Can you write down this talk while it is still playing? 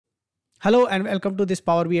Hello and welcome to this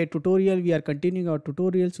Power BI tutorial. We are continuing our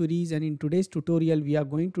tutorial series, and in today's tutorial we are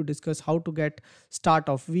going to discuss how to get start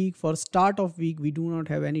of week. For start of week we do not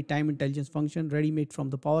have any time intelligence function ready made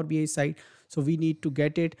from the Power BI side, so we need to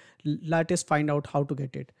get it. Let us find out how to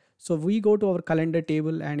get it. So we go to our calendar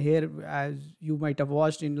table, and here, as you might have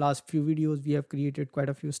watched in last few videos, we have created quite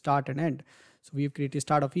a few start and end. So we have created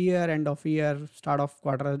start of year, end of year, start of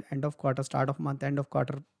quarter, end of quarter, start of month, end of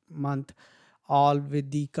quarter, month, all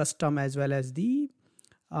with the custom as well as the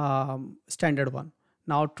standard one.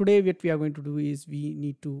 Now today what we are going to do is we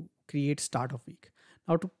need to create start of week.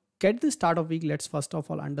 Now to get the start of week, let's first of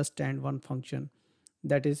all understand one function,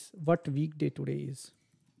 that is what weekday today is.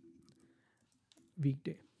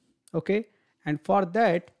 Weekday. Okay, and for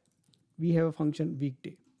that we have a function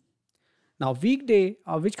weekday. Now weekday,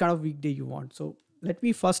 which kind of weekday you want. So let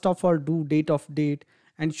me first of all do date of date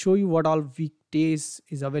and show you what all weekdays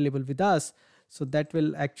is available with us. So that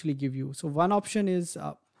will actually give you. So one option is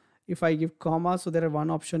if I give comma, so there are one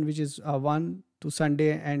option which is 1 to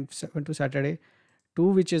Sunday and 7 to Saturday, 2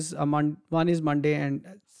 which is 1 is Monday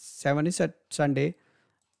and 7 is Sunday,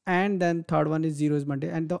 and then third one is 0 is Monday,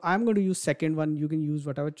 and I'm going to use second one. You can use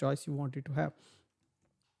whatever choice you want it to have.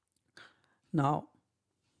 Now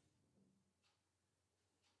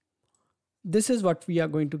this is what we are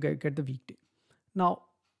going to get the weekday. Now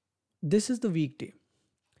this is the weekday.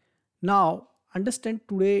 Now understand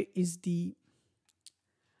today is the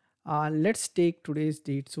let's take today's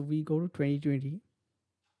date. So we go to 2020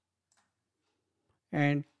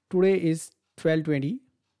 and today is 12/20.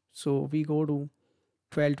 So we go to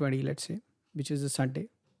 12/20, let's say, which is a Sunday.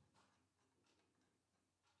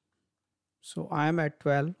 So I am at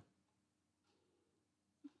 12.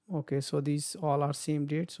 Okay, so these all are same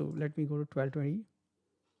date. So let me go to 12/20.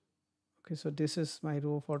 Okay, so this is my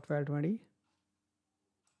row for 12/20.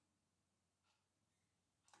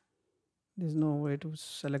 There's no way to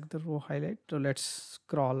select the row highlight, so let's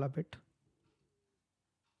scroll a bit.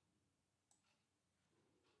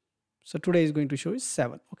 So today is going to show is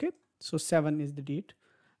 7. Okay, so 7 is the date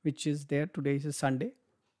which is there. Today is a Sunday.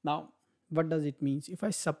 Now what does it mean? If I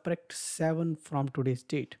subtract 7 from today's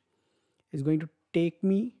date, it's going to take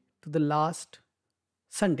me to the last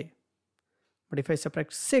Sunday. But if I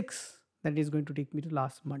subtract 6, that is going to take me to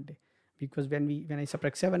last Monday, because when I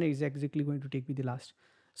subtract 7, it is exactly going to take me the last.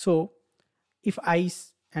 So if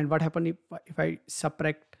what happened if I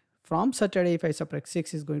subtract from Saturday, if I subtract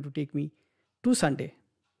 6, is going to take me to Sunday.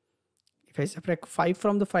 If I subtract 5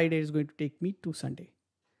 from the Friday, is going to take me to Sunday.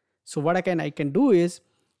 So what I can do is,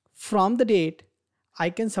 from the date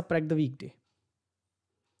I can subtract the weekday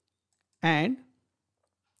and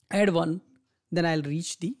add 1, then I'll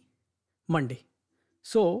reach the Monday.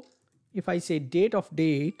 So if I say date of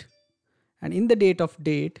date, and in the date of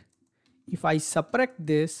date, if I subtract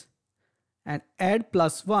this and add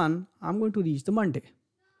 +1, I'm going to reach the Monday.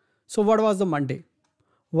 So what was the Monday?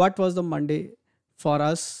 What was the Monday for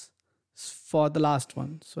us for the last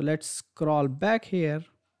one? So let's scroll back here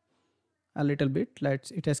a little bit.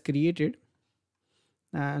 It has created,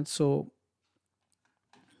 and so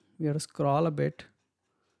we have to scroll a bit.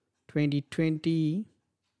 2020.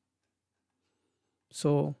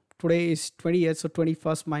 So today is 20th, so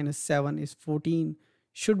 21st minus 7 is 14,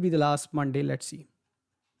 should be the last Monday. Let's see.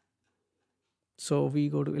 So we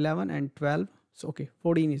go to 11 and 12. So okay,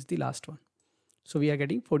 14 is the last one. So we are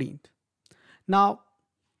getting 14th. Now,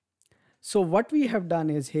 so what we have done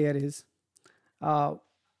is here is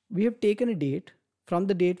we have taken a date. From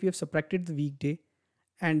the date we have subtracted the weekday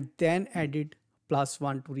and then added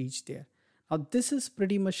 +1 to reach there. Now this is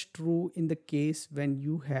pretty much true in the case when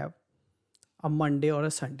you have a Monday or a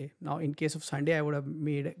Sunday. Now in case of Sunday, I would have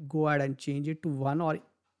go ahead and change it to 1, or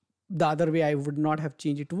the other way I would not have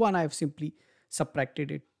changed it to 1. I have simply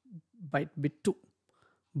subtracted it with 2.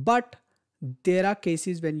 But there are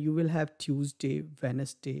cases when you will have Tuesday,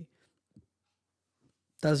 Wednesday,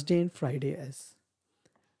 Thursday and Friday as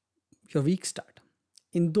your week start.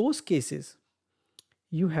 In those cases,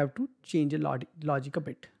 you have to change the logic a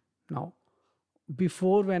bit. Now,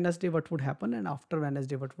 before Wednesday what would happen, and after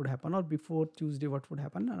Wednesday what would happen, or before Tuesday what would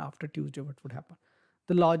happen, and after Tuesday what would happen.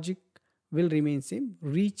 The logic will remain same,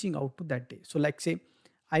 reaching out to that day. So like say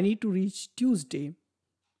I need to reach Tuesday.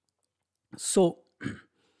 So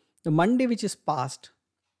the Monday which is past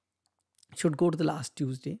should go to the last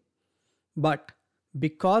Tuesday. But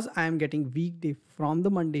because I am getting weekday from the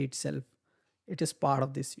Monday itself, it is part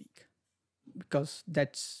of this week, because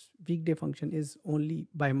that's weekday function is only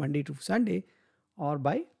by Monday to Sunday or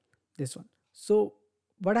by this one. So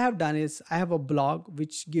what I have done is I have a blog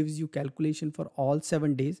which gives you calculation for all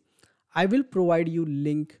 7 days. I will provide you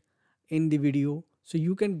link in the video So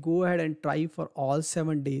you can go ahead and try for all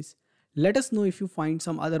 7 days. Let us know if you find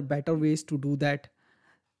some other better ways to do that.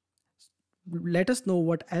 Let us know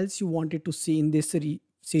what else you wanted to see in this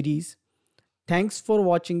series. Thanks for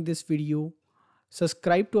watching this video.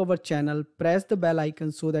 Subscribe to our channel, press the bell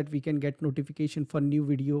icon so that we can get notification for new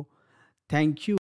video. Thank you.